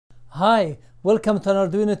Hi, welcome to an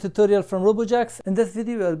Arduino tutorial from Robojax. In this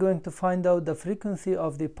video we are going to find out the frequency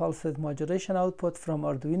of the pulse width modulation output from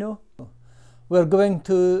Arduino. We are going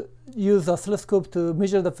to use oscilloscope to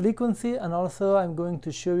measure the frequency, and also I'm going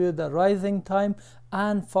to show you the rising time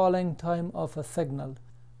and falling time of a signal.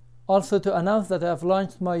 Also to announce that I have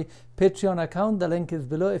launched my Patreon account. The link is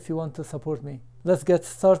below if you want to support me. Let's get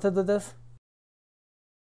started with this.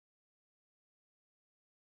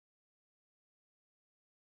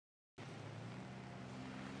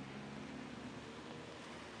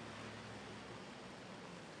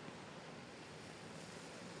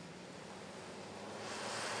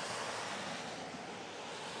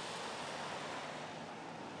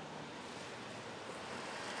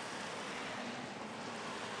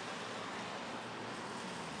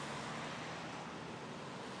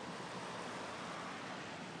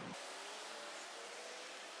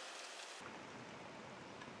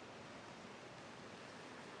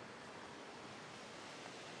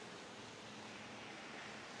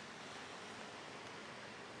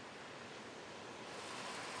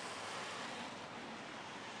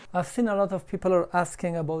 I've seen a lot of people are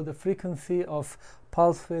asking about the frequency of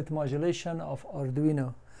pulse width modulation of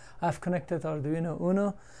Arduino. I've connected Arduino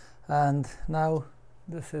Uno, and now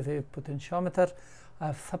this is a potentiometer. I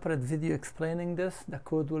have a separate video explaining this. The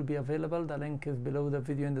code will be available. The link is below the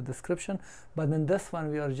video in the description. But in this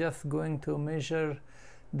one, we are just going to measure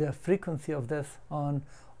the frequency of this on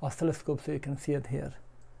oscilloscope so you can see it here.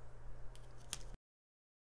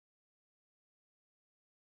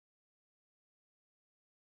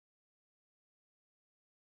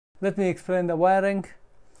 Let me explain the wiring.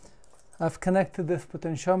 I've connected this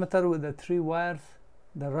potentiometer with the 3 wires.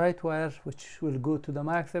 The right wire, which will go to the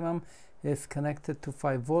maximum, is connected to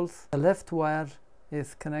 5 volts. The left wire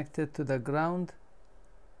is connected to the ground.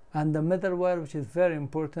 And the middle wire, which is very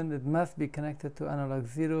important, it must be connected to analog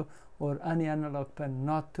 0 or any analog pin,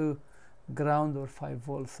 not to ground or 5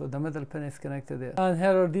 volts. So the middle pin is connected there. And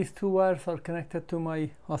here are these 2 wires are connected to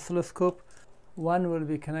my oscilloscope. One will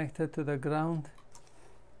be connected to the ground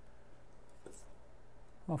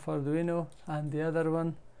of Arduino, and the other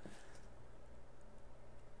one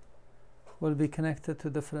will be connected to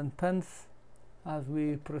different pins as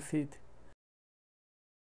we proceed.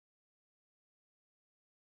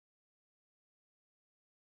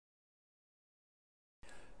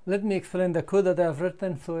 Let me explain the code that I have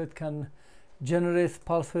written so it can generate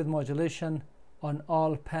pulse width modulation on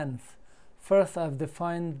all pins. First, I've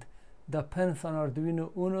defined the pins on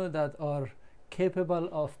Arduino Uno that are capable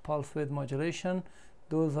of pulse width modulation.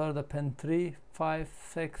 Those are the pin 3, 5,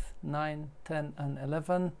 6, 9, 10, and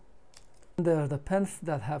 11. They are the pins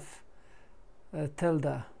that have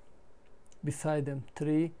tilde beside them: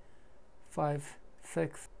 3, 5,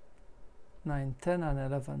 6, 9, 10, and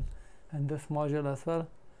 11. And this module as well,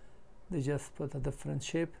 they just put a different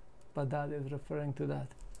shape, but that is referring to that.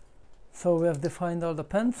 So we have defined all the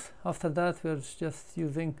pins. After that, we're just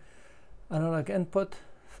using analog input,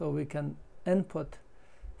 so we can input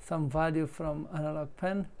some value from analog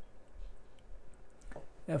pin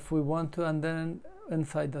if we want to, and then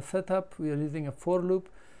inside the setup we are using a for loop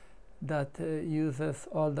that uses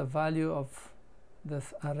all the value of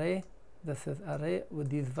this array. This is array with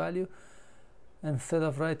this value. Instead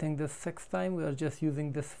of writing this 6 times, we are just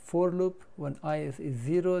using this for loop. When I is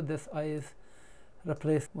 0, this I is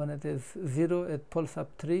replaced. When it is 0, it pulls up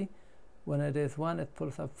 3. When it is 1, it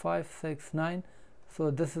pulls up 5, 6, 9. So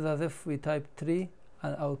this is as if we type 3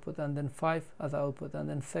 and output, and then 5 as output, and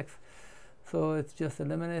then 6. So it just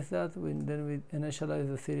eliminates that. Then we initialize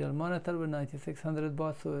the serial monitor with 9600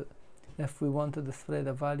 baud. So if we want to display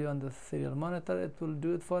the value on the serial monitor, it will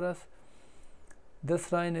do it for us.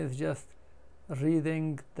 This line is just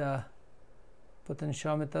reading the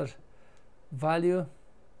potentiometer value,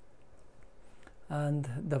 and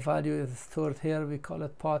the value is stored here. We call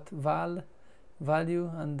it pot val value,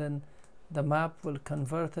 and then the map will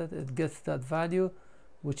convert it. It gets that value,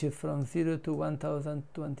 which is from 0 to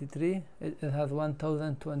 1023. It has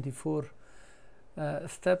 1024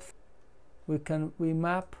 steps. We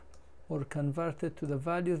map or convert it to the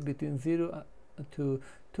values between 0 to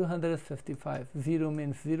 255. 0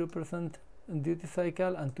 means 0% duty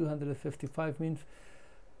cycle, and 255 means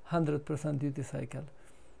 100% duty cycle.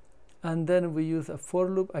 And then we use a for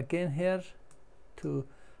loop again here to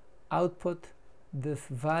output this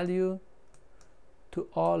value to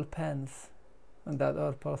all pins, and that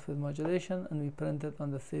are pulse width modulation, and we print it on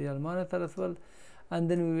the serial monitor as well. And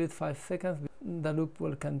then we wait 5 seconds. The loop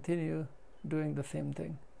will continue doing the same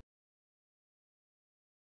thing.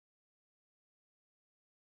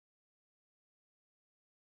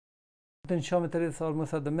 Potentiometer is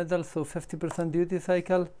almost at the middle, so 50% duty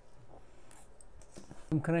cycle.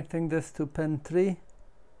 I'm connecting this to pin 3.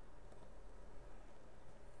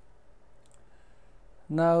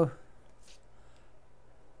 Now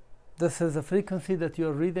this is the frequency that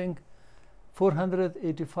you're reading,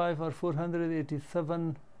 485 or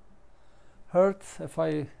 487 hertz. If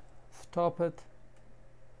I stop it,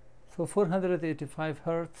 so 485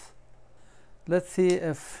 hertz. Let's see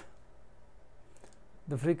if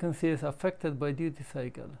the frequency is affected by duty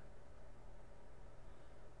cycle.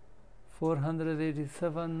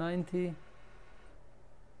 487.90,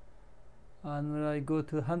 and when I go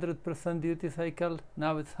to 100% duty cycle,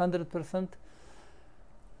 now it's 100%.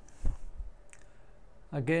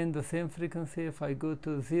 Again the same frequency. If I go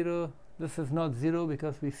to 0, this is not 0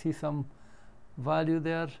 because we see some value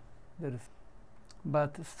there,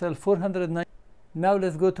 but still 490. Now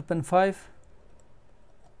let's go to pin 5,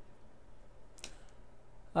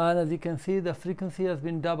 and as you can see the frequency has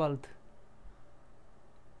been doubled,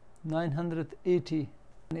 980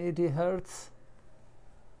 hertz.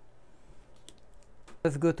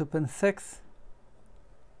 Let's go to pin 6,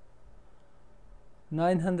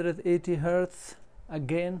 980 hertz.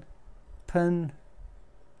 Again pin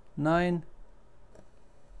 9,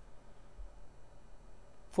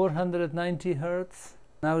 490 hertz.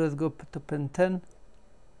 Now let's go to pin 10.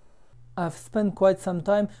 I've spent quite some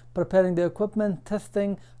time preparing the equipment,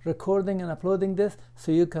 testing, recording and uploading this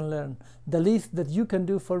so you can learn. The least that you can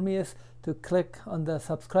do for me is to click on the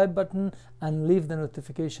subscribe button and leave the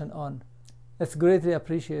notification on. It's greatly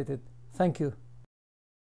appreciated. Thank you.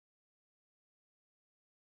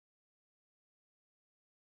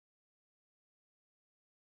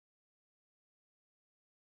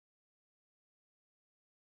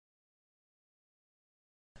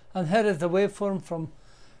 And here is the waveform from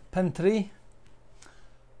pin 3.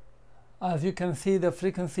 As you can see, the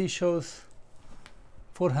frequency shows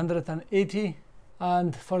 480,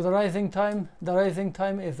 and for the rising time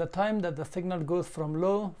is the time that the signal goes from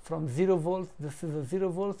low, from 0 volts. This is a 0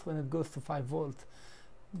 volts when it goes to 5 volts.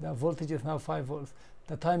 The voltage is now 5 volts.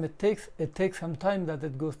 The time it takes some time that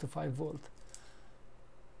it goes to 5 volts.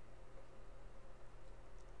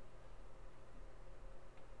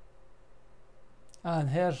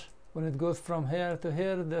 And here, when it goes from here to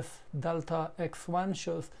here, this delta x1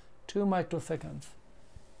 shows 2 microseconds.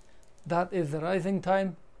 That is the rising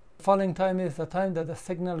time. Falling time is the time that the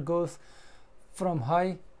signal goes from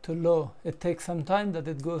high to low. It takes some time that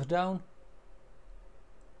it goes down.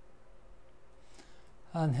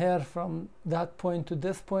 And here, from that point to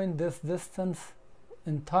this point, this distance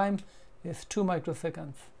in time is 2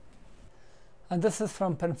 microseconds. And this is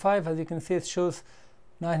from pin 5. As you can see, it shows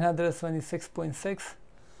 926.6.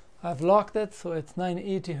 I've locked it, so it's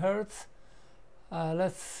 980 hertz.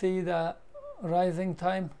 Let's see the rising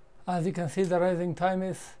time. As you can see, the rising time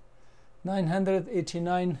is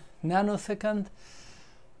 989 nanosecond.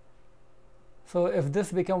 So if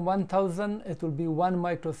this becomes 1000, it will be 1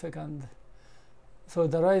 microsecond. So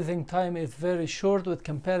the rising time is very short with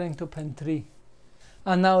comparing to pin 3.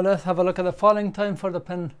 And now let's have a look at the falling time for the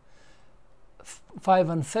pin 5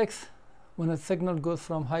 and 6. When a signal goes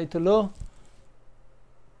from high to low,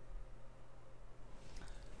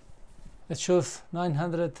 it shows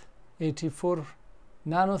 984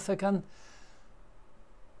 nanosecond.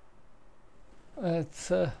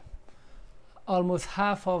 It's almost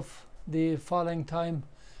half of the falling time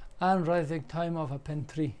and rising time of a pin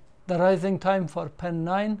 3. The rising time for pin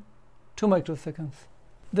 9, 2 microseconds.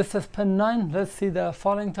 This is pin 9. Let's see the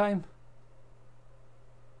falling time.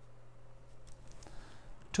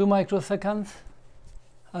 2 microseconds.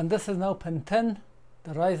 And this is now pin 10.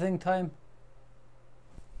 The rising time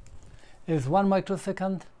is 1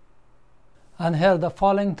 microsecond. And here the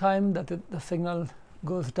falling time that the signal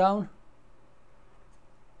goes down,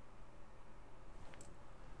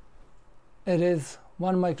 it is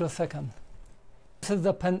 1 microsecond. This is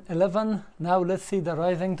the pin 11. Now let's see the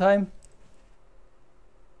rising time.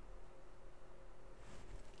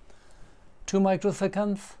 2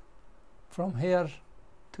 microseconds from here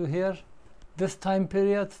to here. This time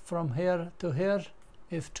period from here to here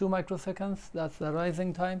is 2 microseconds. That's the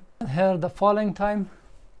rising time. And here the falling time.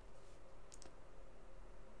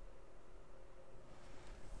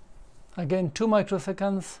 Again 2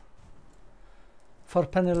 microseconds for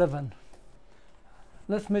pin 11.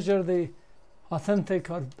 Let's measure the authentic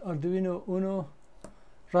Arduino Uno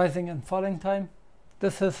rising and falling time.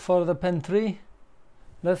 This is for the pin 3.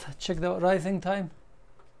 Let's check the rising time.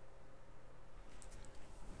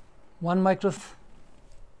 1 microsecond.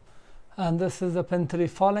 And this is the pin 3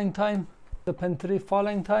 falling time. The pin 3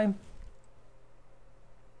 falling time.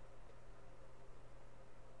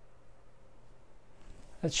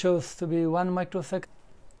 It shows to be 1 microsecond.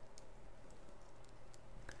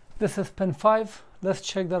 This is pin 5. Let's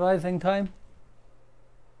check the rising time.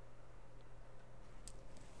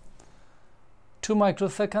 2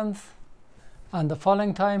 microseconds. And the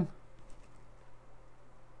falling time,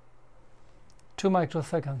 2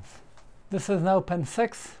 microseconds. This is now pin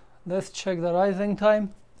 6. Let's check the rising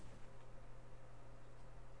time.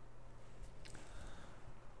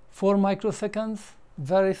 4 microseconds,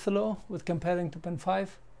 very slow with comparing to pin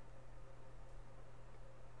 5.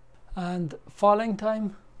 And falling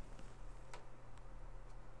time,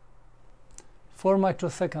 4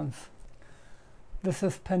 microseconds. This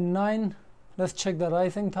is pin 9. Let's check the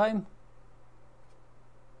rising time.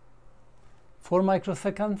 4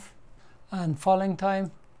 microseconds. And falling time,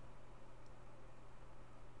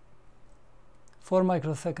 4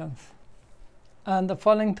 microseconds. And the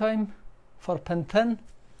falling time for pin 10.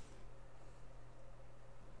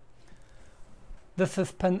 This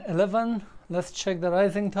is pin 11. Let's check the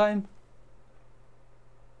rising time.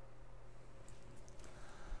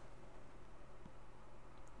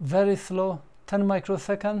 Very slow, 10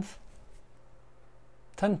 microseconds,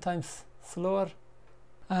 10 times slower.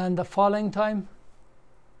 And the falling time,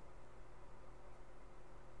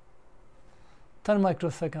 10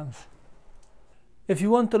 microseconds. If you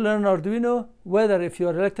want to learn Arduino, whether if you're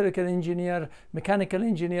an electrical engineer, mechanical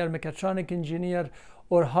engineer, mechatronic engineer,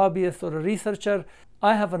 or hobbyist or a researcher,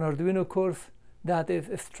 I have an Arduino course that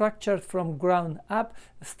is structured from ground up,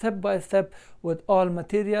 step by step, with all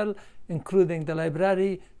material, including the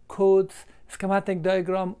library, codes, schematic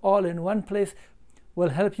diagram, all in one place, will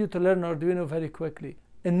help you to learn Arduino very quickly.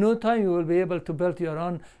 In no time, you will be able to build your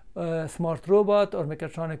own smart robot or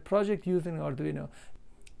mechatronic project using Arduino.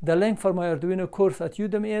 The link for my Arduino course at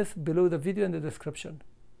Udemy is below the video in the description.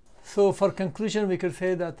 So for conclusion, we could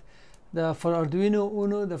say that for Arduino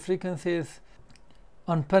Uno, the frequency is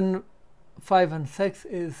on pin 5 and 6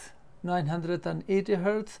 is 980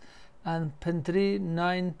 Hz, and pin 3,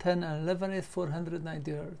 9, 10, and 11 is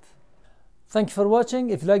 490 Hz. Thank you for watching.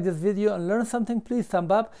 If you like this video and learned something, please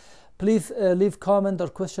thumb up. Please leave comment or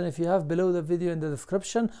question if you have below the video in the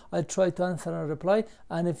description. I'll try to answer and reply.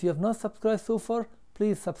 And if you have not subscribed so far,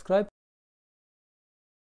 please subscribe